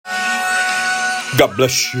God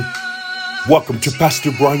bless you. Welcome to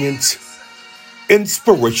Pastor Brian's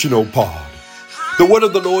Inspirational Pod. The word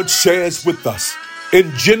of the Lord shares with us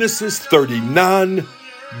in Genesis 39,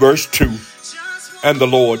 verse 2. And the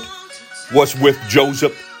Lord was with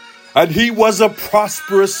Joseph, and he was a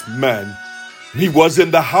prosperous man. He was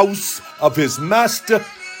in the house of his master,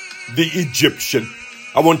 the Egyptian.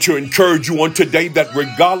 I want to encourage you on today that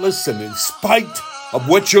regardless and in spite of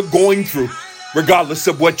what you're going through, regardless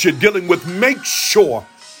of what you're dealing with, make sure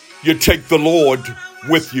you take the Lord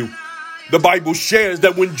with you. The Bible shares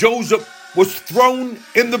that when Joseph was thrown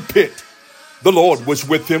in the pit, the Lord was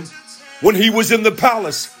with him. When he was in the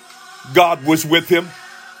palace, God was with him.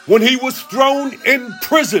 When he was thrown in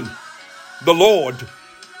prison, the Lord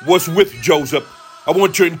was with Joseph. I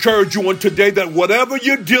want to encourage you on today that whatever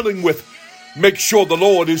you're dealing with, make sure the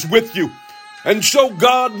Lord is with you. And so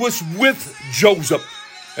God was with Joseph.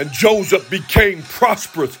 And Joseph became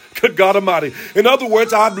prosperous. Good God Almighty. In other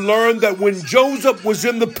words, I've learned that when Joseph was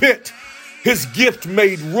in the pit, his gift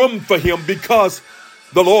made room for him because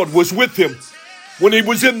the Lord was with him. When he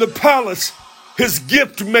was in the palace, his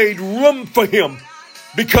gift made room for him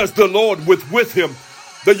because the Lord was with him.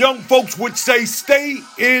 The young folks would say, stay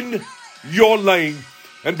in your lane.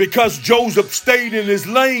 And because Joseph stayed in his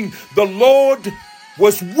lane, the Lord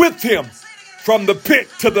was with him from the pit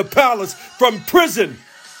to the palace, from prison.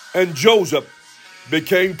 And Joseph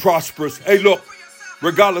became prosperous. Hey, look,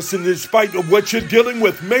 regardless and in spite of what you're dealing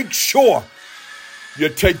with, make sure you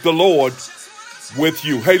take the Lord with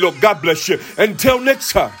you. Hey, look, God bless you. Until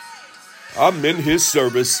next time, I'm in his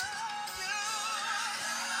service.